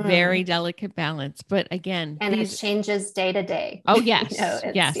 it's a very delicate balance, but again, it changes day to day. Oh yes.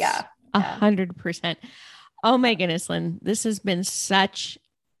 Yes. 100%. Oh my goodness, Lynn, this has been such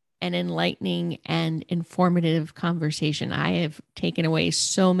an enlightening and informative conversation. I have taken away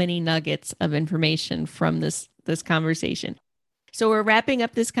so many nuggets of information from this conversation. So we're wrapping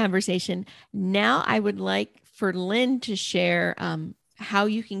up this conversation. Now I would like for Lynn to share how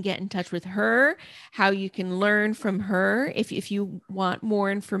you can get in touch with her, how you can learn from her. If you want more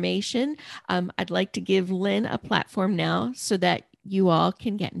information, I'd like to give Lynn a platform now so that you all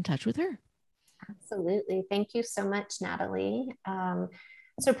can get in touch with her. Absolutely. Thank you so much, Natalie.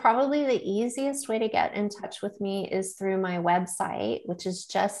 So probably the easiest way to get in touch with me is through my website, which is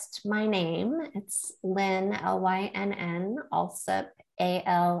just my name. It's Lynn, Lynn, Alsup,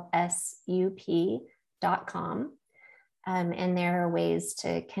 ALSUP.com. And there are ways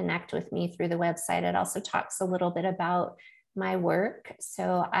to connect with me through the website. It also talks a little bit about my work.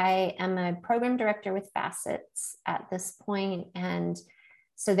 So I am a program director with Facets at this point. And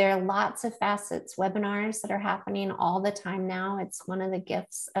so there are lots of Facets webinars that are happening all the time now. It's one of the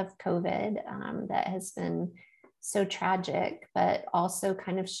gifts of COVID that has been so tragic, but also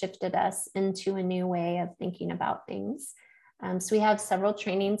kind of shifted us into a new way of thinking about things. So we have several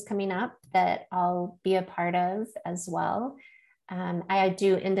trainings coming up that I'll be a part of as well. I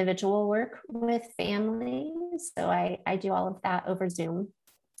do individual work with families. So I do all of that over Zoom.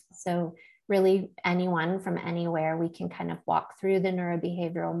 So really anyone from anywhere, we can kind of walk through the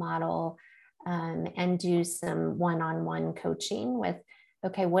neurobehavioral model and do some one-on-one coaching with,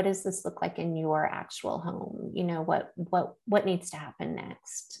 okay, what does this look like in your actual home? You know, what needs to happen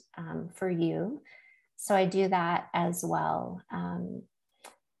next for you? So I do that as well.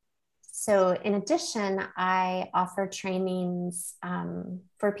 So in addition, I offer trainings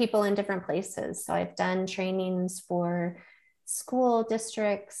for people in different places. So I've done trainings for school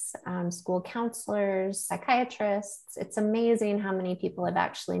districts, school counselors, psychiatrists. It's amazing how many people have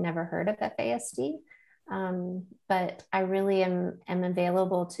actually never heard of FASD. But I really am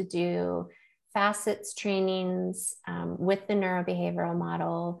available to do Facets trainings with the neurobehavioral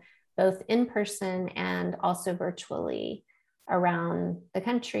model, both in person and also virtually around the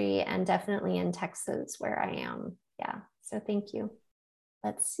country, and definitely in Texas where I am. Yeah, so thank you.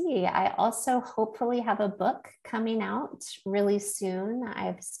 Let's see, I also hopefully have a book coming out really soon.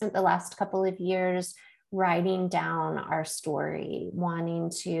 I've spent the last couple of years writing down our story,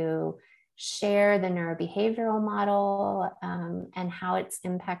 wanting to share the neurobehavioral model and how it's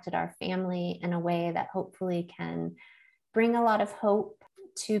impacted our family in a way that hopefully can bring a lot of hope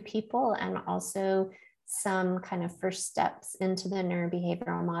to people, and also some kind of first steps into the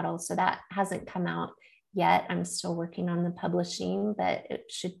neurobehavioral model. So that hasn't come out yet. I'm still working on the publishing, but it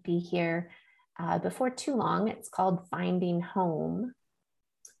should be here before too long. It's called Finding Home,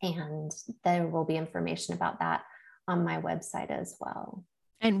 and there will be information about that on my website as well.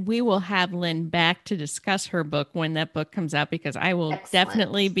 And we will have Lynn back to discuss her book when that book comes out, because I will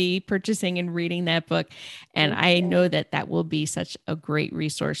definitely be purchasing and reading that book. And I know that that will be such a great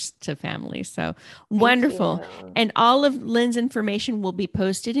resource to families. So wonderful. And all of Lynn's information will be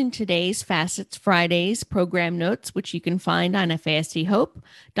posted in today's Facets Fridays program notes, which you can find on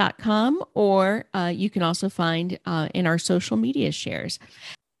FASDhope.com, or you can also find in our social media shares.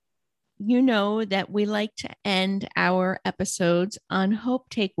 You know that we like to end our episodes on hope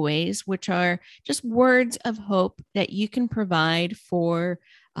takeaways, which are just words of hope that you can provide for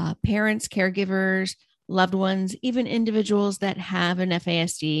parents, caregivers, loved ones, even individuals that have an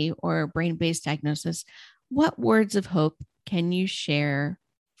FASD or brain-based diagnosis. What words of hope can you share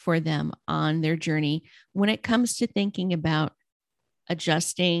for them on their journey when it comes to thinking about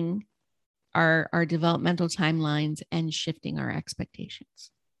adjusting our developmental timelines and shifting our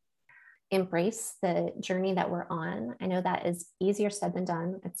expectations? Embrace the journey that we're on. I know that is easier said than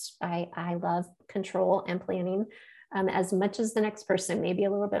done. I love control and planning as much as the next person, maybe a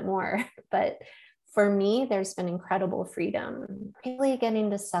little bit more. But for me, there's been incredible freedom, really getting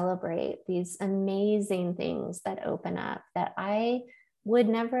to celebrate these amazing things that open up that I would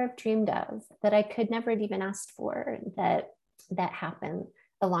never have dreamed of, that I could never have even asked for, that happen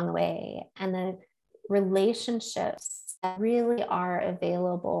along the way. And the relationships that really are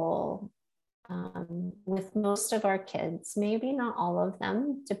available with most of our kids, maybe not all of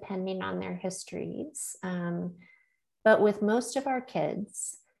them, depending on their histories, but with most of our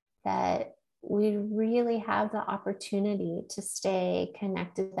kids, that we really have the opportunity to stay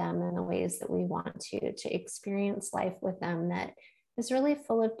connected to them in the ways that we want to experience life with them that is really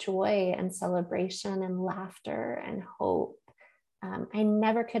full of joy and celebration and laughter and hope. I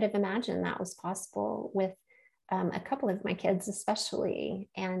never could have imagined that was possible with a couple of my kids, especially,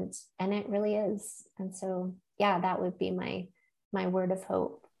 and it really is. And so, yeah, that would be my word of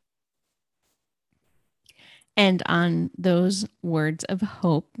hope. And on those words of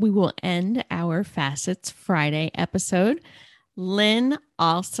hope, we will end our Facets Friday episode. Lynn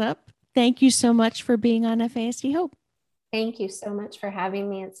Alsup, thank you so much for being on FASD Hope. Thank you so much for having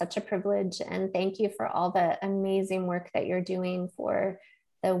me. It's such a privilege. And thank you for all the amazing work that you're doing for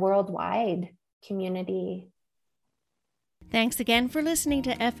the worldwide community. Thanks again for listening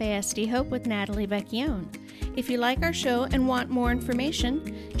to FASD Hope with Natalie Vecchione. If you like our show and want more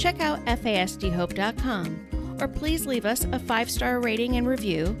information, check out FASDhope.com, or please leave us a 5-star rating and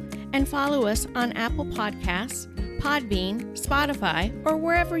review, and follow us on Apple Podcasts, Podbean, Spotify, or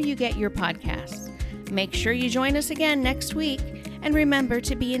wherever you get your podcasts. Make sure you join us again next week, and remember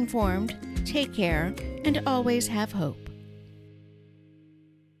to be informed, take care, and always have hope.